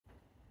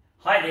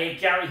Hi there,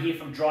 Gary here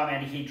from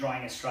Drymatic Heat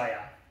Drying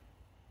Australia.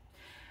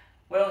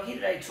 Well, here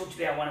today to talk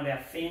about one of our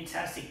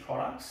fantastic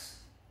products,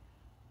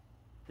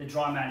 the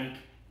Drymatic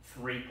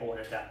 3-port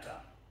adapter.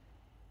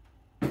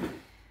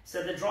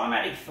 So the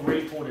Drymatic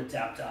 3-port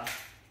adapter,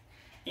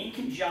 in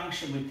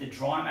conjunction with the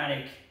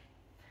Drymatic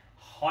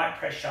high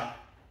pressure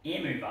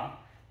air mover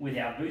with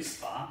our boost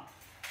bar,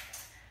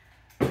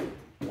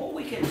 what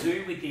we can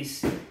do with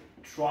this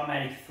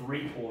Drymatic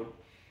 3-port,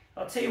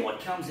 I'll tell you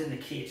what comes in the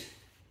kit.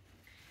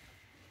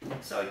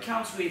 So it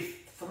comes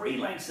with 3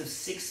 lengths of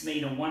 6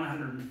 metre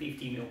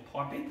 150mm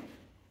piping,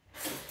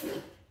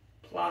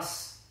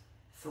 plus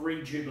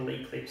 3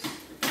 Jubilee clips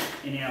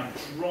in our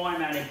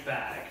Drymatic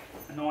bag,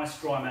 a nice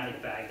Drymatic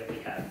bag that we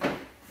have.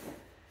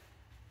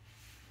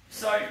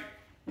 So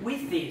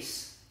with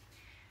this,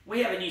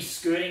 we have a new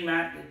skirting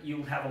mat that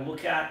you'll have a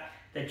look at,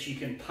 that you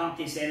can pump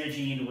this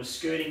energy into a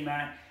skirting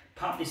mat,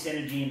 pump this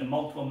energy into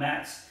multiple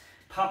mats,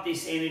 pump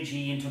this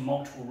energy into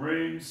multiple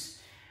rooms.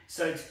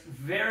 So it's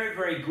very,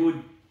 very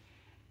good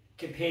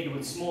compared to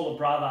its smaller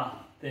brother,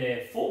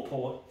 the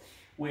 4-port,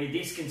 where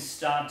this can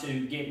start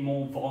to get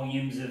more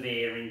volumes of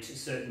air into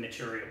certain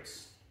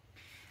materials.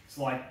 It's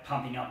like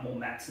pumping up more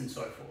mats and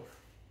so forth.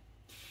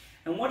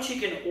 And what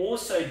you can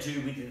also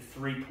do with the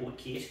 3-port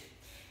kit,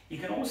 you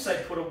can also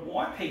put a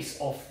white piece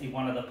off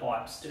one of the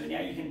pipes. So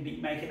now you can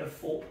make it a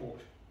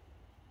 4-port,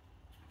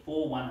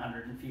 4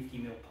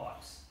 150mm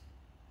pipes.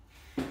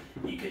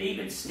 You could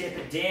even step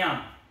it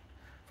down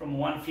from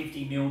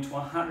 150mm to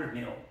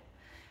 100mm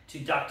to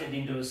duct it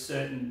into a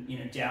certain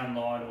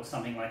downlight or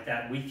something like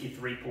that with your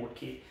 3-port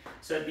kit.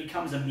 So it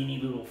becomes a mini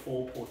little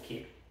 4-port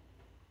kit.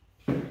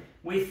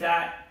 With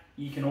that,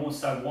 you can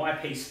also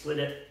Y-piece split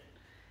it,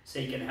 so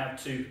you can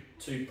have two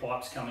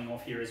pipes coming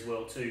off here as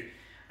well,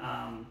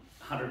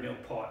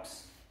 100mm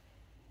pipes.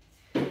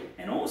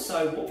 And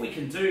also what we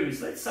can do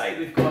is, let's say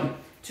we've got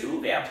 2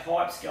 of our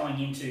pipes going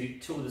into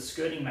 2 of the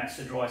skirting mats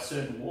to dry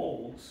certain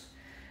walls,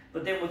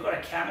 but then we've got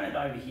a cabinet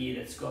over here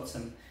that's got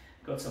some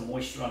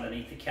moisture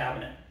underneath the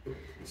cabinet.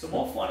 So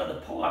off one of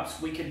the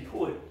pipes we can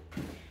put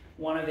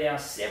one of our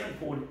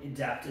 7-port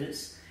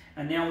adapters,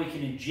 and now we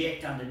can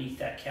inject underneath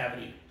that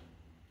cavity.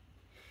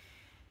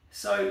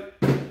 So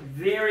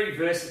very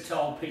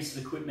versatile piece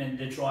of equipment,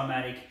 the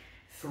Drymatic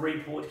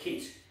 3-port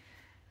kit.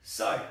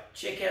 So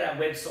check out our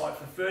website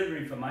for further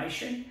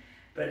information,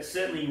 but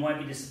certainly you won't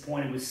be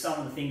disappointed with some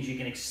of the things you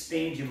can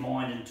expand your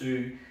mind and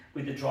do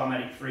with the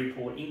Drymatic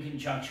 3-port in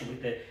conjunction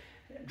with the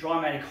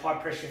Drymatic high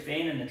pressure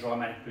fan and the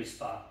Drymatic boost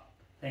bar.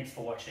 Thanks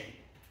for watching.